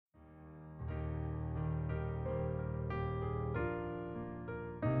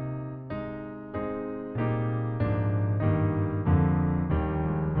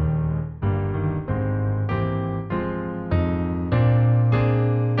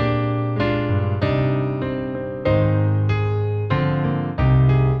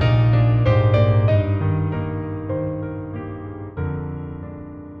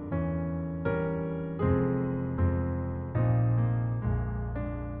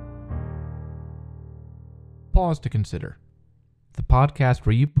Pause to Consider, the podcast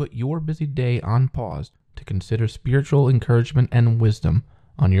where you put your busy day on pause to consider spiritual encouragement and wisdom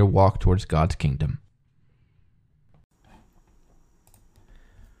on your walk towards God's kingdom.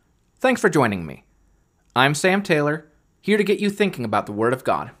 Thanks for joining me. I'm Sam Taylor, here to get you thinking about the Word of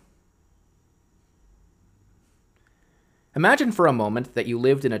God. Imagine for a moment that you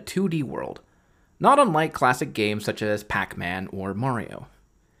lived in a 2D world, not unlike classic games such as Pac-Man or Mario.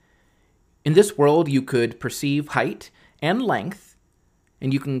 In this world, you could perceive height and length,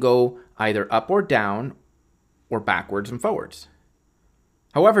 and you can go either up or down, or backwards and forwards.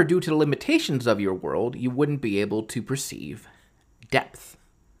 However, due to the limitations of your world, you wouldn't be able to perceive depth.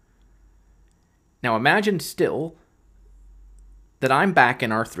 Now imagine still that I'm back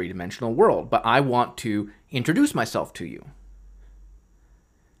in our three-dimensional world, but I want to introduce myself to you.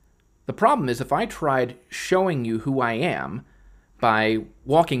 The problem is if I tried showing you who I am by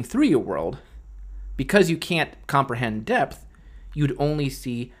walking through your world, because you can't comprehend depth, you'd only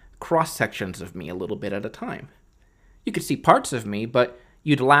see cross-sections of me a little bit at a time. You could see parts of me, but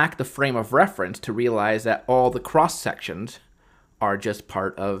you'd lack the frame of reference to realize that all the cross-sections are just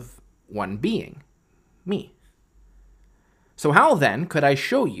part of one being, me. So how then could I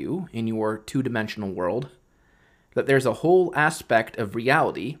show you, in your two-dimensional world, that there's a whole aspect of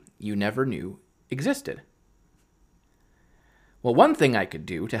reality you never knew existed? Well, one thing I could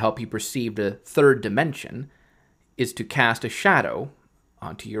do to help you perceive the third dimension is to cast a shadow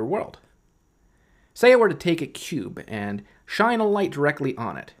onto your world. Say I were to take a cube and shine a light directly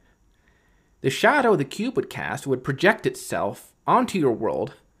on it. The shadow the cube would cast would project itself onto your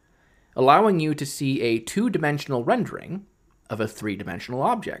world, allowing you to see a two-dimensional rendering of a three-dimensional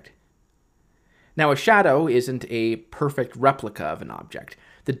object. Now, a shadow isn't a perfect replica of an object.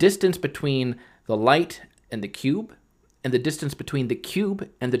 The distance between the light and the cube, and the distance between the cube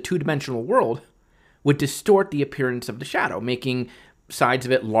and the two-dimensional world, would distort the appearance of the shadow, making sides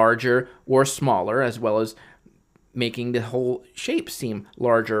of it larger or smaller, as well as making the whole shape seem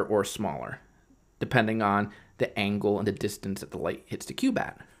larger or smaller, depending on the angle and the distance that the light hits the cube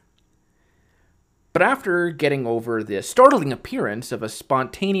at. But after getting over the startling appearance of a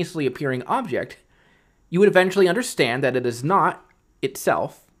spontaneously appearing object, you would eventually understand that it is not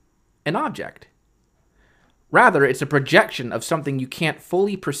itself an object. Rather, it's a projection of something you can't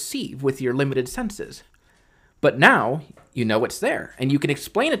fully perceive with your limited senses. But now, you know it's there, and you can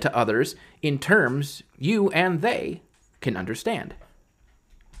explain it to others in terms you and they can understand.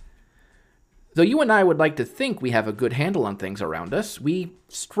 Though you and I would like to think we have a good handle on things around us, we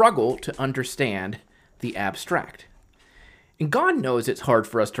struggle to understand the abstract. And God knows it's hard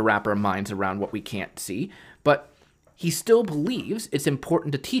for us to wrap our minds around what we can't see, but He still believes it's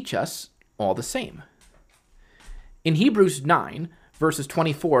important to teach us all the same. In Hebrews 9, verses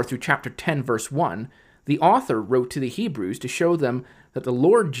 24 through chapter 10, verse 1, the author wrote to the Hebrews to show them that the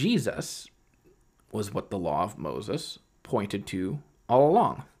Lord Jesus was what the law of Moses pointed to all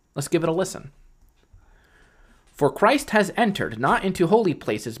along. Let's give it a listen. For Christ has entered not into holy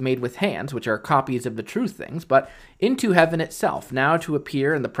places made with hands, which are copies of the true things, but into heaven itself, now to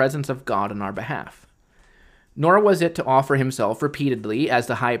appear in the presence of God on our behalf. Nor was it to offer himself repeatedly, as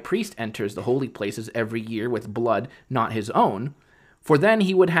the high priest enters the holy places every year with blood not his own, for then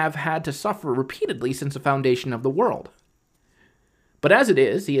he would have had to suffer repeatedly since the foundation of the world. But as it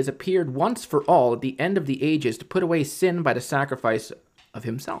is, he has appeared once for all at the end of the ages to put away sin by the sacrifice of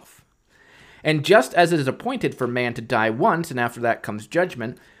himself. And just as it is appointed for man to die once, and after that comes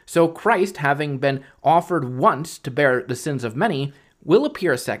judgment, so Christ, having been offered once to bear the sins of many, will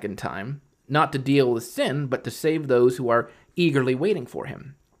appear a second time, not to deal with sin, but to save those who are eagerly waiting for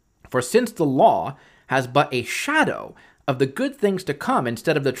him. For since the law has but a shadow of the good things to come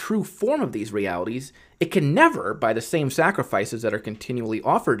instead of the true form of these realities, it can never, by the same sacrifices that are continually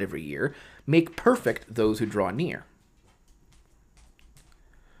offered every year, make perfect those who draw near.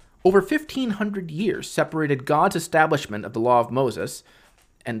 Over 1,500 years separated God's establishment of the law of Moses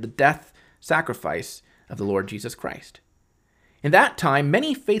and the death sacrifice of the Lord Jesus Christ. In that time,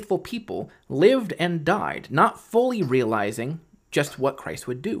 many faithful people lived and died, not fully realizing just what Christ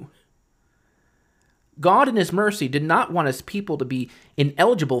would do. God in his mercy did not want his people to be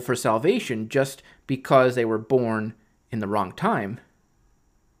ineligible for salvation just because they were born in the wrong time.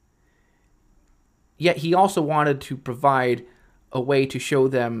 Yet he also wanted to provide a way to show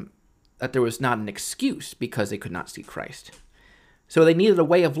them that there was not an excuse because they could not see Christ. So they needed a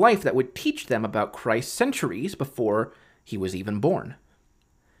way of life that would teach them about Christ centuries before he was even born.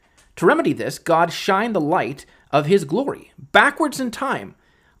 To remedy this, God shined the light of his glory backwards in time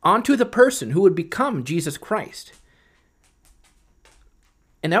onto the person who would become Jesus Christ.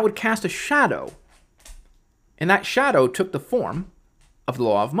 And that would cast a shadow And that shadow took the form of the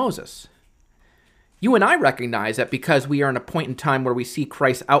law of Moses. You and I recognize that because we are in a point in time where we see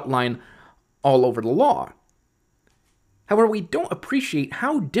Christ's outline all over the law. However, we don't appreciate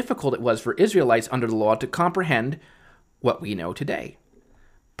how difficult it was for Israelites under the law to comprehend what we know today.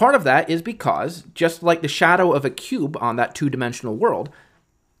 Part of that is because, just like the shadow of a cube on that two-dimensional world,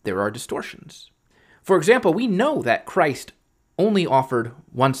 there are distortions. For example, we know that Christ only offered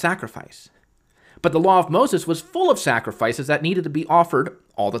one sacrifice, but the law of Moses was full of sacrifices that needed to be offered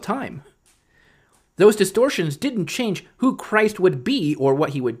all the time. Those distortions didn't change who Christ would be or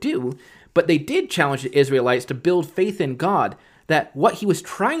what he would do, but they did challenge the Israelites to build faith in God that what he was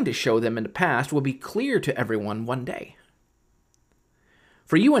trying to show them in the past will be clear to everyone one day.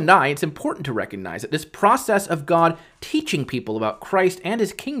 For you and I, it's important to recognize that this process of God teaching people about Christ and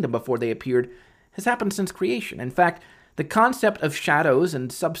his kingdom before they appeared has happened since creation. In fact, the concept of shadows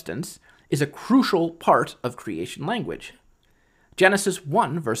and substance is a crucial part of creation language. Genesis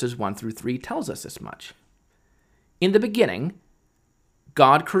 1, verses 1 through 3 tells us this much. In the beginning,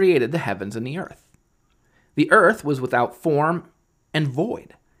 God created the heavens and the earth. The earth was without form and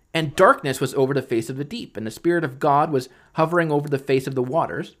void, and darkness was over the face of the deep, and the Spirit of God was hovering over the face of the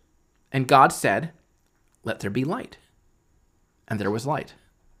waters. And God said, "Let there be light." And there was light.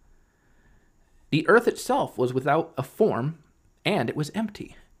 The earth itself was without a form, and it was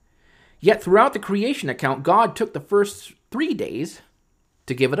empty. Yet throughout the creation account, God took the first 3 days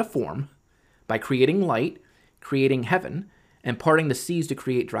to give it a form by creating light, creating heaven, and parting the seas to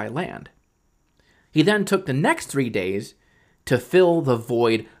create dry land. He then took the next 3 days to fill the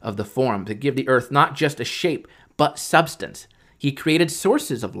void of the form, to give the earth not just a shape, but substance. He created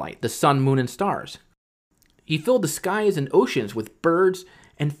sources of light, the sun, moon, and stars. He filled the skies and oceans with birds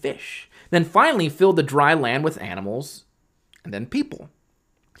and fish, then finally filled the dry land with animals, and then people.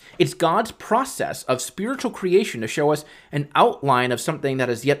 It's God's process of spiritual creation to show us an outline of something that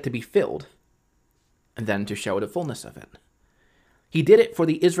is yet to be filled, and then to show the fullness of it. He did it for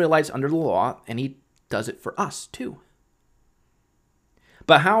the Israelites under the law, and he does it for us too.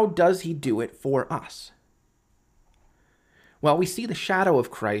 But how does he do it for us? Well, we see the shadow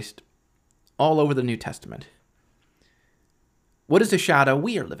of Christ all over the New Testament. What is the shadow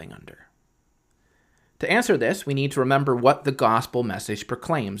we are living under? To answer this, we need to remember what the gospel message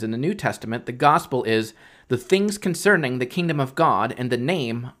proclaims. In the New Testament, the gospel is the things concerning the kingdom of God and the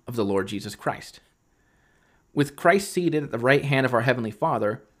name of the Lord Jesus Christ. With Christ seated at the right hand of our Heavenly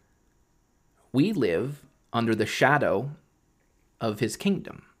Father, we live under the shadow of his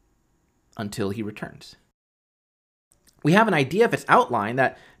kingdom until he returns. We have an idea of its outline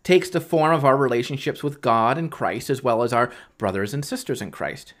that takes the form of our relationships with God and Christ, as well as our brothers and sisters in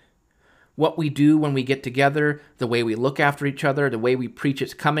Christ. What we do when we get together, the way we look after each other, the way we preach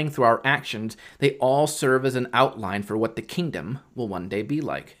its coming through our actions, they all serve as an outline for what the kingdom will one day be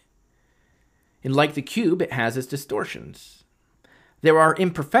like. And like the cube, it has its distortions. There are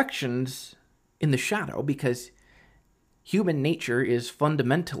imperfections in the shadow because human nature is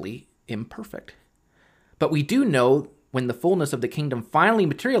fundamentally imperfect. But we do know when the fullness of the kingdom finally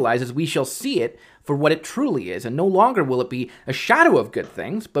materializes, we shall see it for what it truly is, and no longer will it be a shadow of good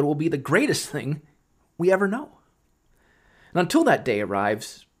things, but it will be the greatest thing we ever know. And until that day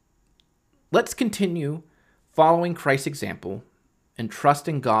arrives, let's continue following Christ's example and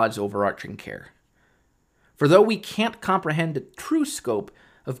trusting God's overarching care. For though we can't comprehend the true scope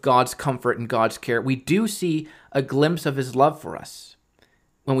of God's comfort and God's care, we do see a glimpse of his love for us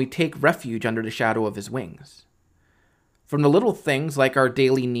when we take refuge under the shadow of his wings. From the little things like our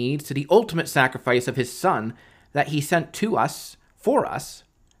daily needs to the ultimate sacrifice of his Son that he sent to us, for us,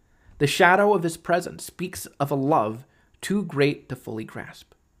 the shadow of his presence speaks of a love too great to fully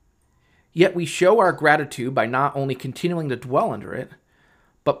grasp. Yet we show our gratitude by not only continuing to dwell under it,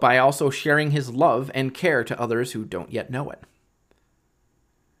 but by also sharing his love and care to others who don't yet know it.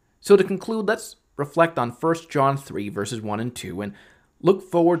 So to conclude, let's reflect on 1 John 3, verses 1 and 2, and look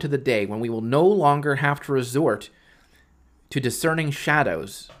forward to the day when we will no longer have to resort to discerning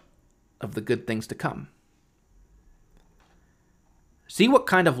shadows of the good things to come. See what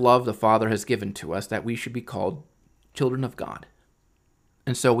kind of love the Father has given to us that we should be called children of God.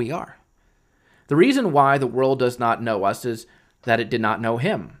 And so we are. The reason why the world does not know us is that it did not know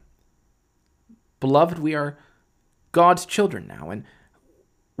him. Beloved, we are God's children now, and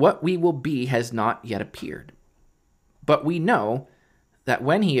what we will be has not yet appeared. But we know that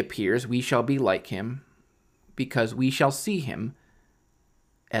when he appears, we shall be like him, because we shall see him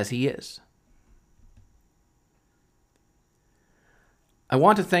as he is. I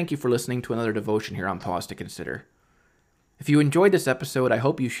want to thank you for listening to another devotion here on Pause to Consider. If you enjoyed this episode, I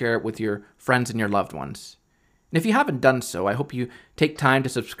hope you share it with your friends and your loved ones. And if you haven't done so, I hope you take time to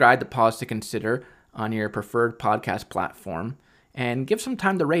subscribe to Pause to Consider on your preferred podcast platform and give some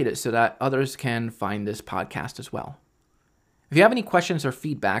time to rate it so that others can find this podcast as well. If you have any questions or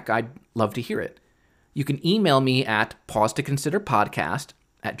feedback, I'd love to hear it. You can email me at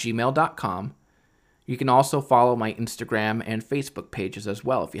pausetoconsiderpodcast@gmail.com. You can also follow my Instagram and Facebook pages as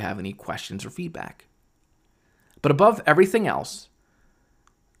well if you have any questions or feedback. But above everything else,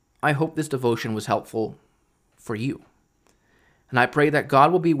 I hope this devotion was helpful for you. And I pray that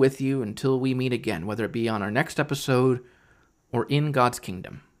God will be with you until we meet again, whether it be on our next episode or in God's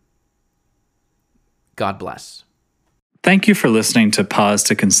kingdom. God bless. Thank you for listening to Pause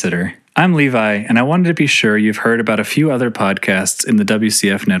to Consider. I'm Levi, and I wanted to be sure you've heard about a few other podcasts in the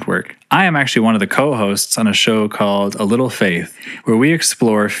WCF network. I am actually one of the co-hosts on a show called A Little Faith, where we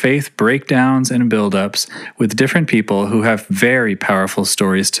explore faith breakdowns and build-ups with different people who have very powerful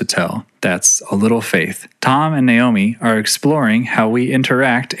stories to tell. That's A Little Faith. Tom and Naomi are exploring how we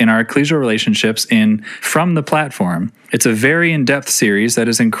interact in our ecclesial relationships in From the Platform. It's a very in-depth series that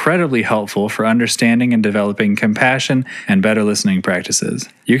is incredibly helpful for understanding and developing compassion and better listening practices.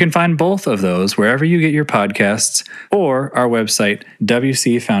 You can find both of those wherever you get your podcasts or our website,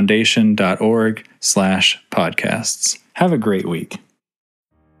 wcfoundation.org/podcasts. Have a great week.